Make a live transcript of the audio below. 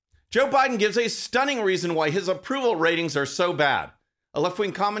Joe Biden gives a stunning reason why his approval ratings are so bad. A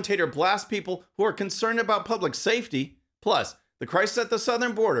left-wing commentator blasts people who are concerned about public safety. Plus, the crisis at the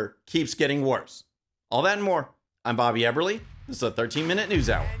southern border keeps getting worse. All that and more. I'm Bobby Eberle. This is a 13-minute news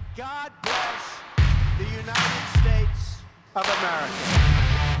hour. And God bless the United States of America.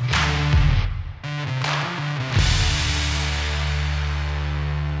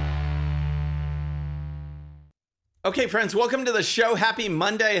 Okay, friends, welcome to the show. Happy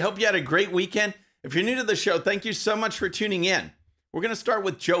Monday. I hope you had a great weekend. If you're new to the show, thank you so much for tuning in. We're going to start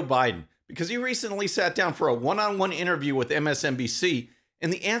with Joe Biden because he recently sat down for a one-on-one interview with MSNBC,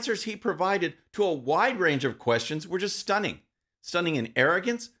 and the answers he provided to a wide range of questions were just stunning. Stunning in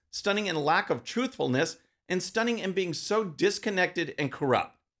arrogance, stunning in lack of truthfulness, and stunning in being so disconnected and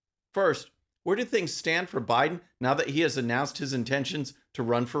corrupt. First, where do things stand for Biden now that he has announced his intentions to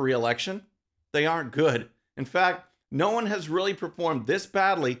run for re-election? They aren't good. In fact, no one has really performed this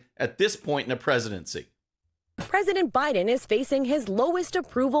badly at this point in a presidency. President Biden is facing his lowest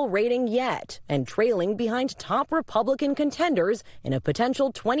approval rating yet and trailing behind top Republican contenders in a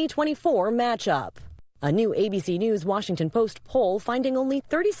potential 2024 matchup. A new ABC News Washington Post poll finding only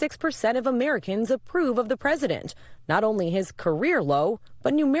 36% of Americans approve of the president, not only his career low,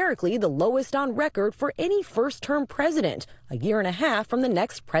 but numerically the lowest on record for any first-term president, a year and a half from the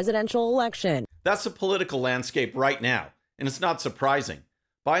next presidential election. That's the political landscape right now, and it's not surprising.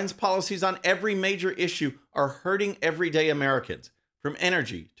 Biden's policies on every major issue are hurting everyday Americans, from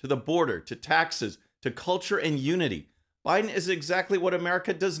energy to the border to taxes to culture and unity. Biden is exactly what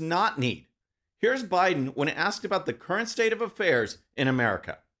America does not need. Here's Biden when asked about the current state of affairs in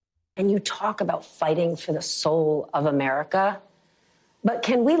America. And you talk about fighting for the soul of America, but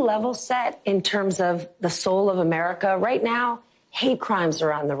can we level set in terms of the soul of America? Right now, hate crimes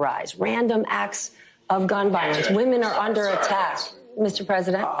are on the rise, random acts of gun violence, women are under attack. Mr.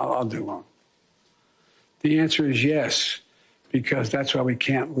 President? I'll do one. The answer is yes, because that's why we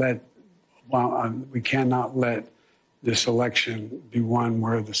cannot let this election be one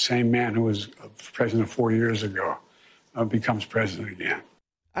where the same man who was president 4 years ago becomes president again.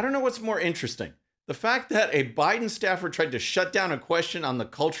 I don't know what's more interesting. The fact that a Biden staffer tried to shut down a question on the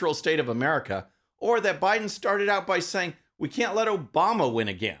cultural state of America, or that Biden started out by saying, we can't let Obama win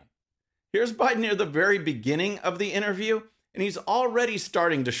again. Here's Biden near the very beginning of the interview, and he's already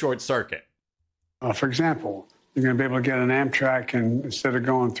starting to short circuit. For example, you're going to be able to get an Amtrak, and instead of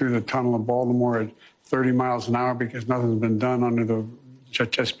going through the tunnel of Baltimore at 30 miles an hour because nothing's been done under the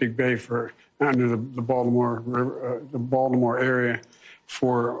Chesapeake Bay under the Baltimore River, the Baltimore area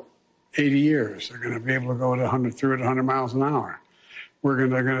for 80 years. They're going to be able to go at 100 miles an hour. They're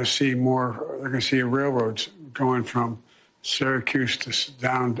going to see railroads going from Syracuse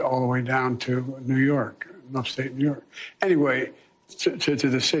to all the way down to New York, upstate New York. Anyway, to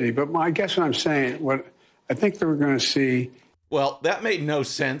the city. But I guess what I'm saying, what I think that we're going to see. Well, that made no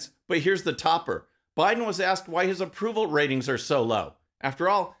sense, but here's the topper. Biden was asked why his approval ratings are so low. After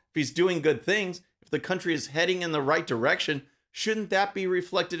all, if he's doing good things, if the country is heading in the right direction, shouldn't that be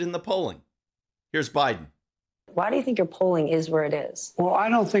reflected in the polling? Here's Biden. Why do you think your polling is where it is? Well, I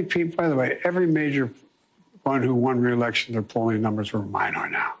don't think people, by the way, every major one who won re-election, their polling numbers were minor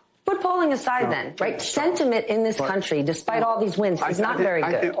now. Put polling aside then, right? Sentiment in this country, despite all these wins, is not very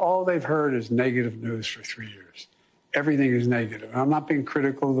good. I think all they've heard is negative news for 3 years. Everything is negative. I'm not being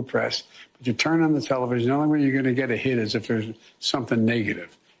critical of the press, but you turn on the television, the only way you're going to get a hit is if there's something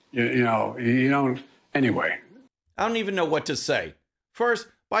negative. You don't, anyway. I don't even know what to say. First,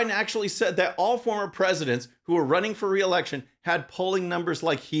 Biden actually said that all former presidents who were running for re-election had polling numbers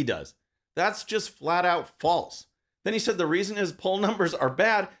like he does. That's just flat out false. Then he said the reason his poll numbers are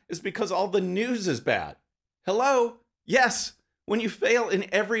bad is because all the news is bad. Hello? Yes. When you fail in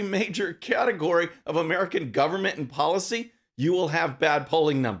every major category of American government and policy, you will have bad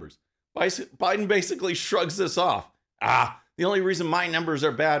polling numbers. Biden basically shrugs this off. The only reason my numbers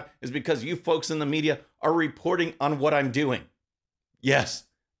are bad is because you folks in the media are reporting on what I'm doing. Yes,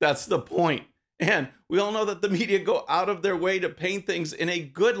 that's the point. And we all know that the media go out of their way to paint things in a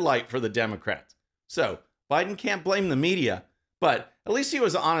good light for the Democrats. So Biden can't blame the media, but at least he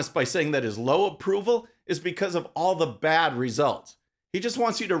was honest by saying that his low approval is because of all the bad results. He just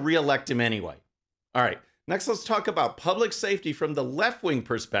wants you to re-elect him anyway. All right, next let's talk about public safety from the left-wing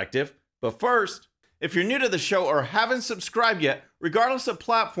perspective. But first, if you're new to the show or haven't subscribed yet, regardless of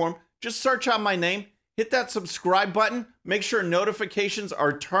platform, just search out my name, hit that subscribe button, make sure notifications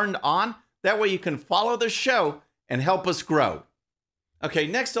are turned on. That way you can follow the show and help us grow. Okay,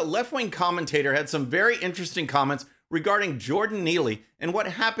 next, a left-wing commentator had some very interesting comments regarding Jordan Neely and what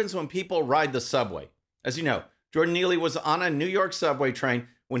happens when people ride the subway. As you know, Jordan Neely was on a New York subway train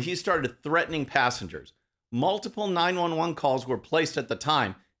when he started threatening passengers. Multiple 911 calls were placed at the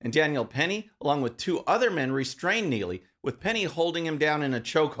time, and Daniel Penny, along with 2 other men, restrained Neely, with Penny holding him down in a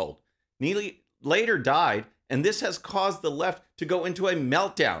chokehold. Neely later died, and this has caused the left to go into a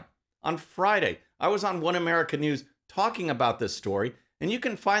meltdown. On Friday, I was on One America News talking about this story, and you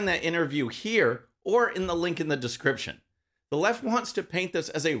can find that interview here or in the link in the description. The left wants to paint this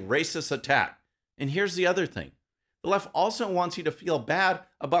as a racist attack. And here's the other thing. The left also wants you to feel bad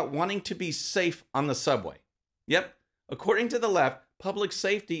about wanting to be safe on the subway. Yep, according to the left, public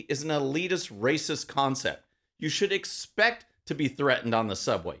safety is an elitist, racist concept. You should expect to be threatened on the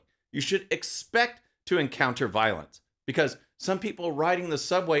subway. You should expect to encounter violence because some people riding the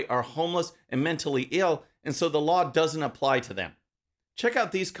subway are homeless and mentally ill, and so the law doesn't apply to them. Check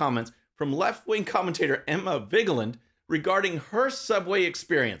out these comments from left-wing commentator Emma Vigeland regarding her subway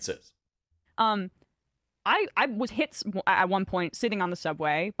experiences. I was hit at one point sitting on the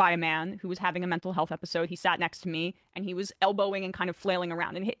subway by a man who was having a mental health episode. He sat next to me and he was elbowing and kind of flailing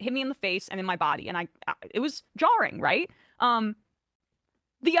around and hit me in the face and in my body. And it was jarring, right?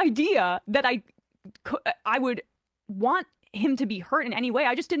 The idea that I would want him to be hurt in any way,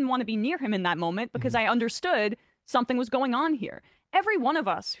 I just didn't want to be near him in that moment because I understood something was going on here. Every one of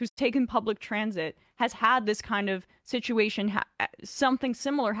us who's taken public transit has had this kind of situation, something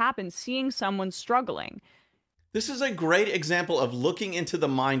similar happen, seeing someone struggling. This is a great example of looking into the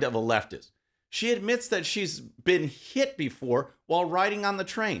mind of a leftist. She admits that she's been hit before while riding on the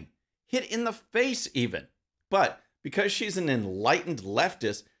train, hit in the face even. But because she's an enlightened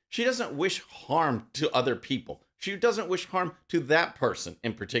leftist, she doesn't wish harm to other people. She doesn't wish harm to that person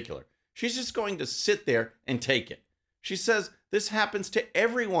in particular. She's just going to sit there and take it. She says this happens to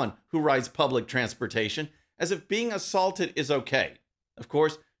everyone who rides public transportation, as if being assaulted is okay. Of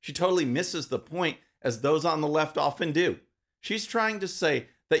course, she totally misses the point, as those on the left often do. She's trying to say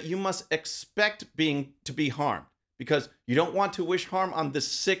that you must expect to be harmed because you don't want to wish harm on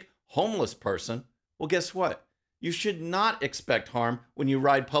this sick, homeless person. Well, guess what? You should not expect harm when you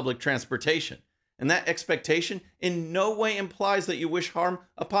ride public transportation. And that expectation in no way implies that you wish harm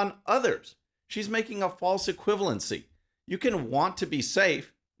upon others. She's making a false equivalency. You can want to be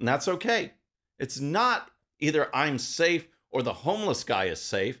safe, and that's okay. It's not either I'm safe or the homeless guy is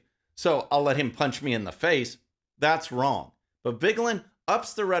safe, so I'll let him punch me in the face. That's wrong. But Vigeland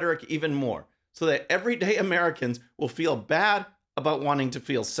ups the rhetoric even more so that everyday Americans will feel bad about wanting to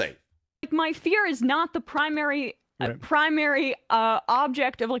feel safe. My fear is not the primary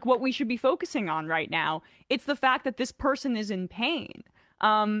object of like what we should be focusing on right now. It's the fact that this person is in pain.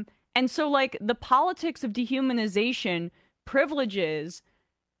 And so like the politics of dehumanization privileges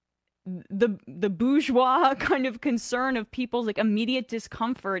the bourgeois kind of concern of people's like immediate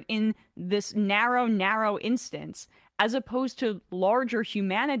discomfort in this narrow instance, as opposed to larger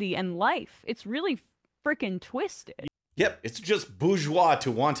humanity and life. It's really freaking twisted. Yep, it's just bourgeois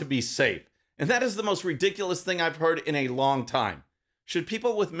to want to be safe. And that is the most ridiculous thing I've heard in a long time. Should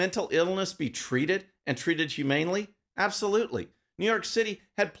people with mental illness be treated and treated humanely? Absolutely. New York City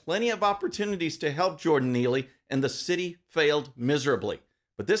had plenty of opportunities to help Jordan Neely, and the city failed miserably.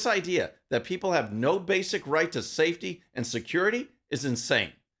 But this idea that people have no basic right to safety and security is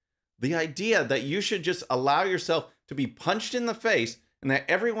insane. The idea that you should just allow yourself to be punched in the face and that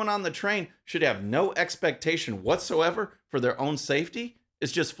everyone on the train should have no expectation whatsoever for their own safety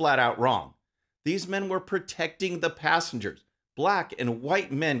is just flat out wrong. These men were protecting the passengers, black and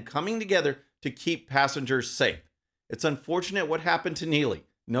white men coming together to keep passengers safe. It's unfortunate what happened to Neely,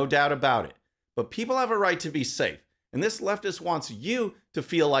 no doubt about it. But people have a right to be safe, and this leftist wants you to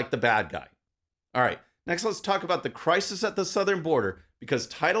feel like the bad guy. All right, next let's talk about the crisis at the southern border, because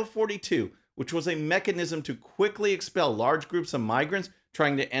Title 42, which was a mechanism to quickly expel large groups of migrants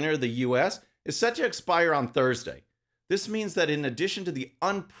trying to enter the U.S., is set to expire on Thursday. This means that in addition to the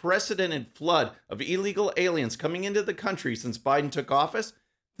unprecedented flood of illegal aliens coming into the country since Biden took office,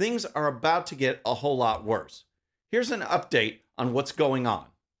 things are about to get a whole lot worse. Here's an update on what's going on.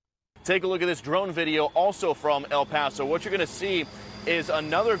 Take a look at this drone video also from El Paso. What you're going to see is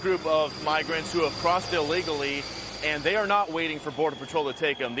another group of migrants who have crossed illegally, and they are not waiting for Border Patrol to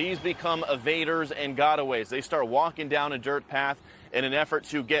take them. These become evaders and gotaways. They start walking down a dirt path in an effort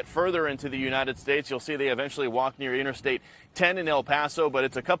to get further into the United States. You'll see they eventually walk near Interstate 10 in El Paso, but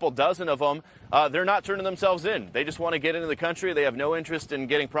it's a couple dozen of them. They're not turning themselves in. They just want to get into the country. They have no interest in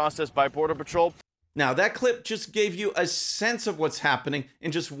getting processed by Border Patrol. Now, that clip just gave you a sense of what's happening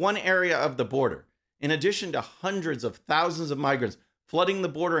in just one area of the border. In addition to hundreds of thousands of migrants flooding the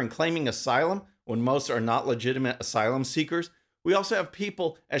border and claiming asylum, when most are not legitimate asylum seekers, we also have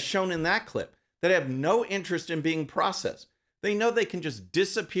people, as shown in that clip, that have no interest in being processed. They know they can just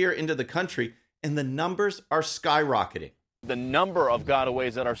disappear into the country, and the numbers are skyrocketing. The number of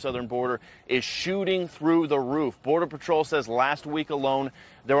gotaways at our southern border is shooting through the roof. Border Patrol says last week alone,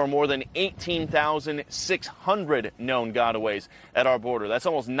 there were more than 18,600 known gotaways at our border. That's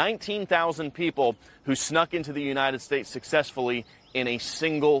almost 19,000 people who snuck into the United States successfully in a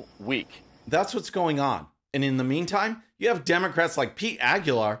single week. That's what's going on. And in the meantime, you have Democrats like Pete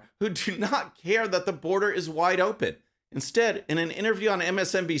Aguilar who do not care that the border is wide open. Instead, in an interview on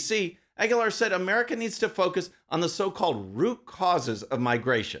MSNBC, Aguilar said America needs to focus on the so-called root causes of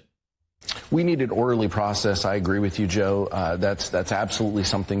migration. We need an orderly process. I agree with you, Joe. That's absolutely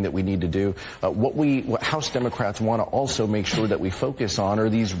something that we need to do. What House Democrats want to also make sure that we focus on are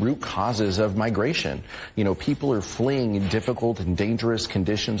these root causes of migration. You know, people are fleeing in difficult and dangerous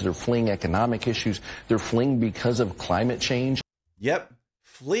conditions. They're fleeing economic issues. They're fleeing because of climate change. Yep,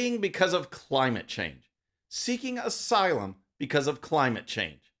 fleeing because of climate change. Seeking asylum because of climate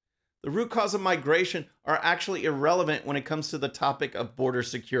change. The root cause of migration are actually irrelevant when it comes to the topic of border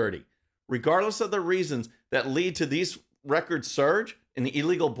security. Regardless of the reasons that lead to these record surge in the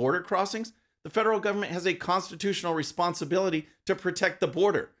illegal border crossings, the federal government has a constitutional responsibility to protect the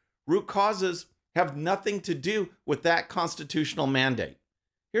border. Root causes have nothing to do with that constitutional mandate.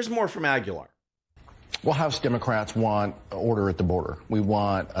 Here's more from Aguilar. Well, House Democrats want order at the border. We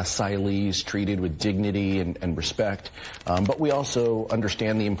want asylees treated with dignity and respect. But we also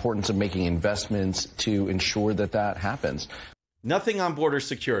understand the importance of making investments to ensure that that happens. Nothing on border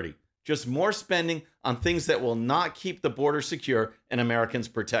security, just more spending on things that will not keep the border secure and Americans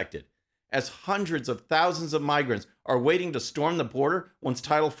protected. As hundreds of thousands of migrants are waiting to storm the border once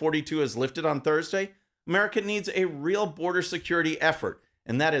Title 42 is lifted on Thursday, America needs a real border security effort.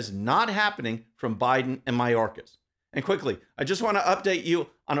 And that is not happening from Biden and Mayorkas. And quickly, I just want to update you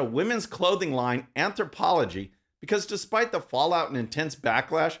on a women's clothing line, Anthropologie, because despite the fallout and intense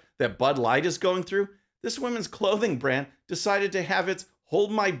backlash that Bud Light is going through, this women's clothing brand decided to have its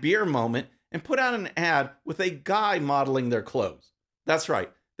hold my beer moment and put out an ad with a guy modeling their clothes. That's right,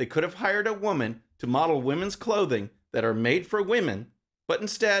 they could have hired a woman to model women's clothing that are made for women, but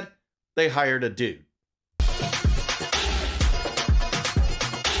instead, they hired a dude.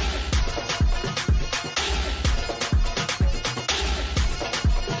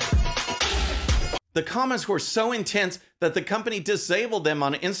 The comments were so intense that the company disabled them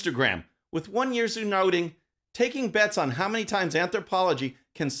on Instagram, with one user noting, taking bets on how many times Anthropologie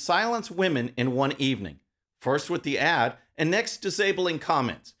can silence women in one evening. First with the ad, and next disabling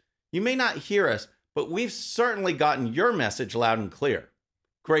comments. You may not hear us, but we've certainly gotten your message loud and clear.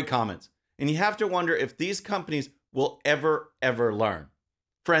 Great comments. And you have to wonder if these companies will ever learn.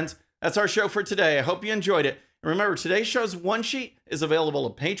 Friends, that's our show for today. I hope you enjoyed it. And remember, today's show's one sheet is available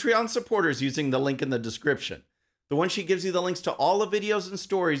to Patreon supporters using the link in the description. The one sheet gives you the links to all the videos and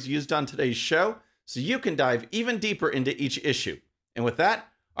stories used on today's show, so you can dive even deeper into each issue. And with that,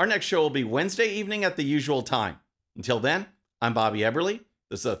 our next show will be Wednesday evening at the usual time. Until then, I'm Bobby Eberle.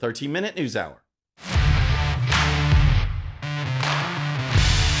 This is a 13-minute news hour.